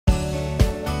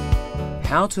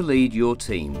How to lead your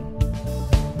team.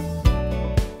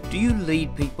 Do you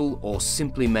lead people or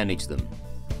simply manage them?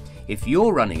 If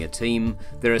you're running a team,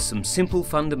 there are some simple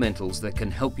fundamentals that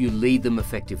can help you lead them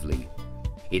effectively.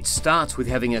 It starts with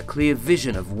having a clear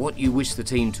vision of what you wish the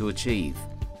team to achieve.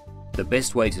 The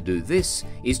best way to do this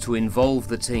is to involve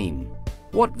the team.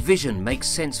 What vision makes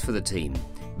sense for the team,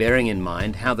 bearing in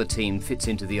mind how the team fits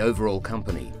into the overall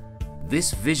company?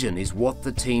 This vision is what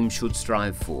the team should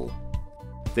strive for.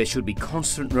 There should be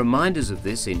constant reminders of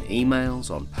this in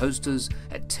emails, on posters,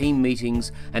 at team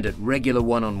meetings, and at regular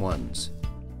one-on-ones.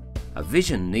 A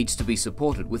vision needs to be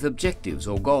supported with objectives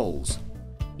or goals.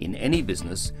 In any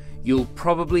business, you'll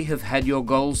probably have had your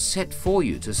goals set for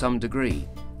you to some degree.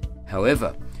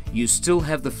 However, you still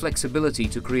have the flexibility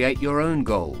to create your own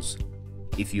goals.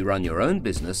 If you run your own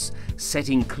business,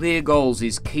 setting clear goals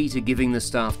is key to giving the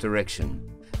staff direction.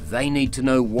 They need to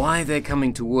know why they're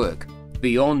coming to work,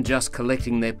 beyond just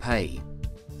collecting their pay.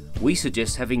 We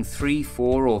suggest having 3,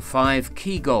 4, or 5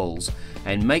 key goals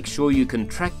and make sure you can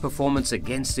track performance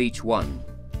against each one.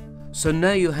 So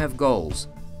now you have goals.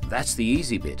 That's the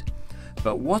easy bit.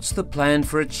 But what's the plan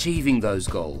for achieving those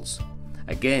goals?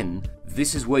 Again,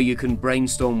 this is where you can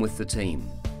brainstorm with the team.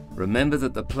 Remember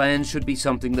that the plan should be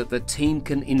something that the team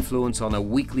can influence on a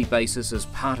weekly basis as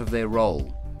part of their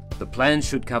role. The plan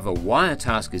should cover why a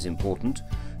task is important,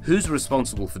 who's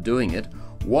responsible for doing it,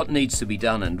 what needs to be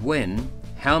done and when,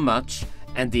 how much,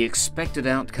 and the expected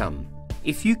outcome.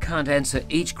 If you can't answer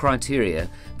each criteria,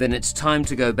 then it's time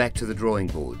to go back to the drawing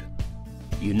board.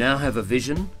 You now have a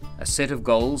vision, a set of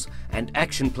goals, and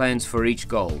action plans for each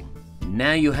goal.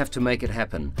 Now you have to make it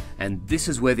happen, and this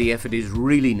is where the effort is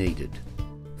really needed.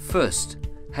 First,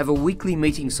 have a weekly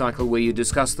meeting cycle where you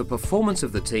discuss the performance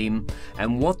of the team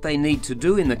and what they need to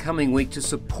do in the coming week to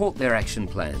support their action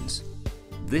plans.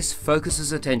 This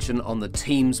focuses attention on the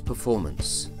team's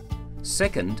performance.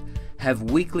 Second,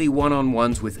 have weekly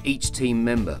one-on-ones with each team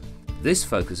member. This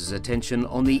focuses attention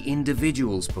on the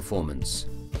individual's performance.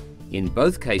 In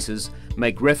both cases,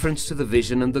 make reference to the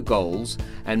vision and the goals,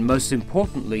 and most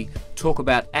importantly, talk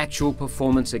about actual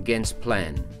performance against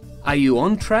plan. Are you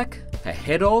on track,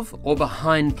 ahead of, or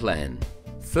behind plan?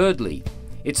 Thirdly,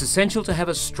 it's essential to have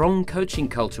a strong coaching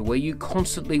culture where you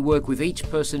constantly work with each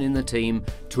person in the team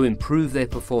to improve their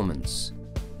performance.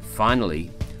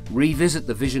 Finally, revisit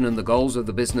the vision and the goals of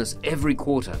the business every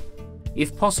quarter.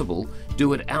 If possible,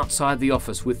 do it outside the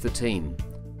office with the team.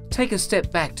 Take a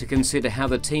step back to consider how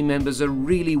the team members are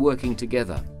really working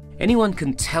together. Anyone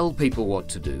can tell people what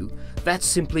to do, that's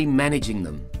simply managing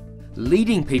them.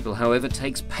 Leading people, however,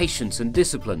 takes patience and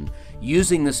discipline,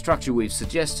 using the structure we've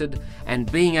suggested, and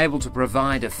being able to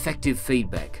provide effective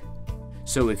feedback.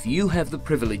 So if you have the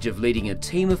privilege of leading a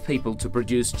team of people to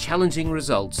produce challenging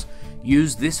results,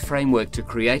 use this framework to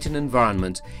create an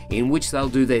environment in which they'll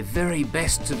do their very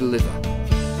best to deliver.